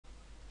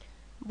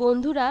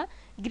বন্ধুরা,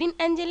 গ্রিন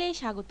অ্যাঞ্জেলে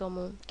স্বাগতম।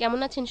 কেমন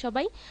আছেন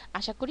সবাই?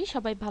 আশা করি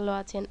সবাই ভালো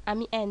আছেন।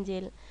 আমি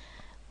অ্যাঞ্জেল।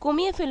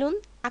 কমিয়ে ফেলুন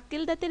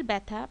আক্কেল দাঁতের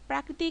ব্যথা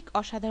প্রাকৃতিক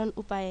অসাধারণ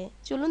উপায়ে।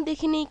 চলুন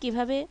দেখে নিই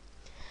কিভাবে।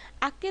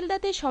 আক্কেল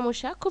দাঁতের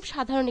সমস্যা খুব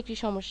সাধারণ একটি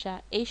সমস্যা।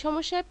 এই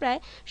সমস্যায় প্রায়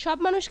সব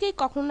মানুষকেই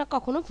কখনো না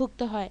কখনো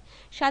ভুগতে হয়।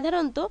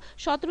 সাধারণত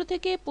 ১৭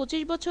 থেকে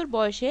 ২৫ বছর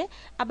বয়সে,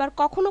 আবার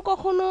কখনো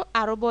কখনো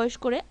আরও বয়স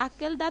করে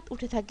আক্কেল দাঁত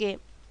উঠে থাকে।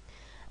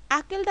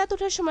 আক্কেল দাঁত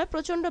ওঠার সময়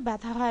প্রচণ্ড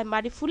ব্যথা হয়,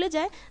 মাড়ি ফুলে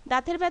যায়।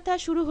 দাঁতের ব্যথা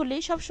শুরু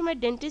হলেই সবসময়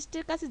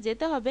ডেন্টিস্টের কাছে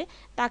যেতে হবে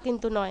তা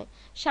কিন্তু নয়।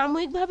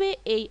 সাময়িকভাবে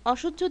এই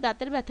অসহ্য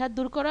দাঁতের ব্যথা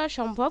দূর করা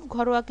সম্ভব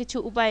ঘরোয়া কিছু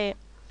উপায়ে।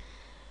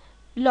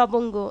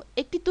 লবঙ্গ।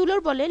 একটি তুলোর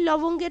বলে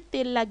লবঙ্গের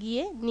তেল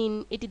লাগিয়ে নিন।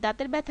 এটি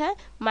দাঁতের ব্যথায়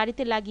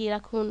মাড়িতে লাগিয়ে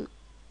রাখুন।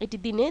 এটি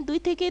দিনে ২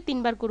 থেকে ৩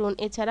 বার করুন।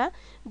 এছাড়া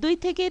 ২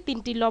 থেকে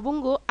 ৩টি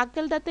লবঙ্গ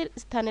আক্কেল দাঁতের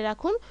স্থানে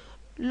রাখুন।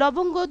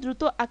 লবঙ্গ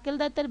দ্রুত আক্কেল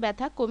দাঁতের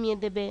ব্যথা কমিয়ে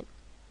দেবে।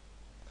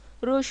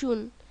 রসুন।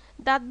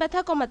 দাঁত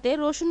ব্যথা কমাতে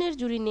রসুনের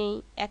জুড়ি নেই।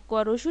 ১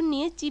 কোয়া রসুন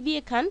নিয়ে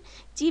চিবিয়ে খান।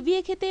 চিবিয়ে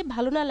খেতে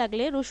ভালো না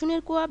লাগলে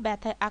রসুনের কোয়া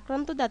ব্যথায়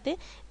আক্রান্ত দাঁতে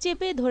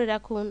চেপে ধরে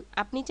রাখুন।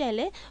 আপনি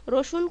চাইলে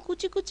রসুন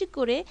কুচি কুচি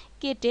করে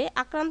কেটে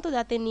আক্রান্ত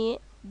দাঁতে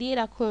দিয়ে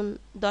রাখুন।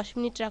 ১০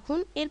 মিনিট রাখুন।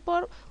 এরপর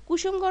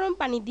কুসুম গরম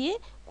পানি দিয়ে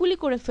কুলি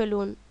করে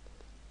ফেলুন।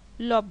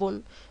 লবণ।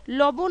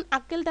 লবণ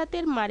আক্কেল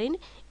দাঁতের মাড়ির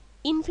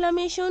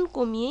ইনফ্লামেশন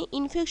কমিয়ে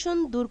ইনফেকশন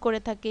দূর করে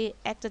থাকে।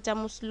 ১ চা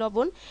চামচ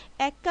লবণ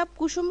 ১ কাপ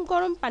কুসুম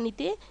গরম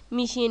পানিতে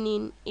মিশিয়ে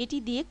নিন। এটি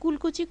দিয়ে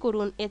কুলকুচি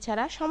করুন।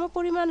 এছাড়া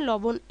সমপরিমাণ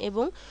লবণ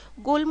এবং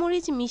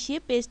গোলমরিচ মিশিয়ে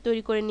পেস্ট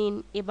তৈরি করে নিন।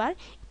 এবার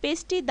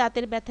পেস্টটি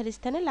দাঁতের ব্যথার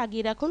স্থানে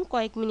লাগিয়ে রাখুন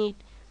কয়েক মিনিট।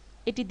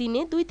 এটি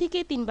দিনে ২ থেকে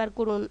 ৩ বার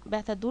করুন।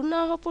 ব্যথা দূর না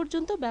হওয়া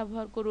পর্যন্ত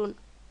ব্যবহার করুন।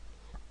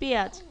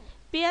 পেঁয়াজ।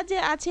 পেঁয়াজে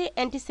আছে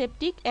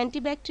অ্যান্টিসেপটিক,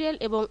 অ্যান্টিব্যাকটেরিয়াল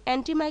এবং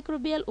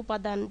অ্যান্টিমাইক্রোবিয়াল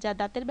উপাদান, যা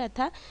দাঁতের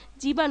ব্যথা,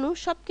 জীবাণু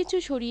সবকিছু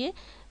সরিয়ে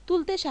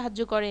তুলতে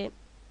সাহায্য করে।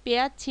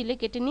 পেঁয়াজ ছিলে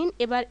কেটে নিন।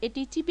 এবার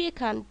এটি চিবিয়ে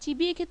খান।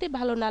 চিবিয়ে খেতে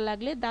ভালো না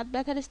লাগলে দাঁত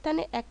ব্যথার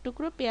স্থানে ১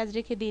 টুকরো পেঁয়াজ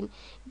রেখে দিন।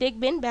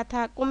 দেখবেন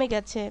ব্যথা কমে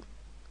গেছে।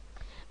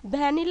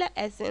 Vanilla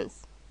essence.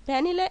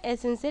 ভ্যানিলা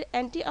এসেন্সের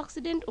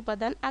অ্যান্টিঅক্সিডেন্ট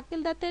উপাদান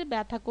আক্কেল দাঁতের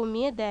ব্যথা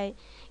কমিয়ে দেয়।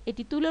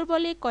 এটি তুলোর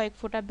বলে কয়েক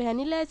ফোঁটা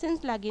ভ্যানিলা এসেন্স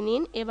লাগিয়ে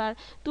নিন। এবার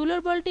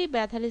তুলোর বলটি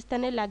ব্যথার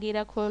স্থানে লাগিয়ে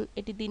রাখুন।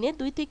 এটি দিনে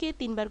 ২ থেকে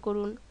 ৩ বার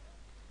করুন।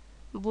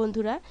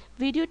 বন্ধুরা,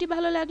 ভিডিওটি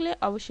ভালো লাগলে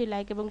অবশ্যই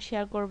লাইক এবং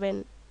শেয়ার করবেন।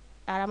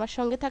 আর আমার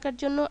সঙ্গে থাকার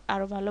জন্য,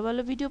 আরও ভালো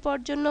ভালো ভিডিও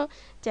পাওয়ার জন্য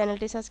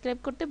চ্যানেলটি সাবস্ক্রাইব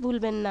করতে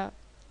ভুলবেন না।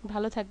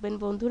 ভালো থাকবেন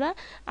বন্ধুরা।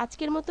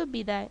 আজকের মতো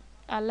বিদায়।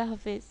 আল্লাহ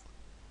হাফেজ।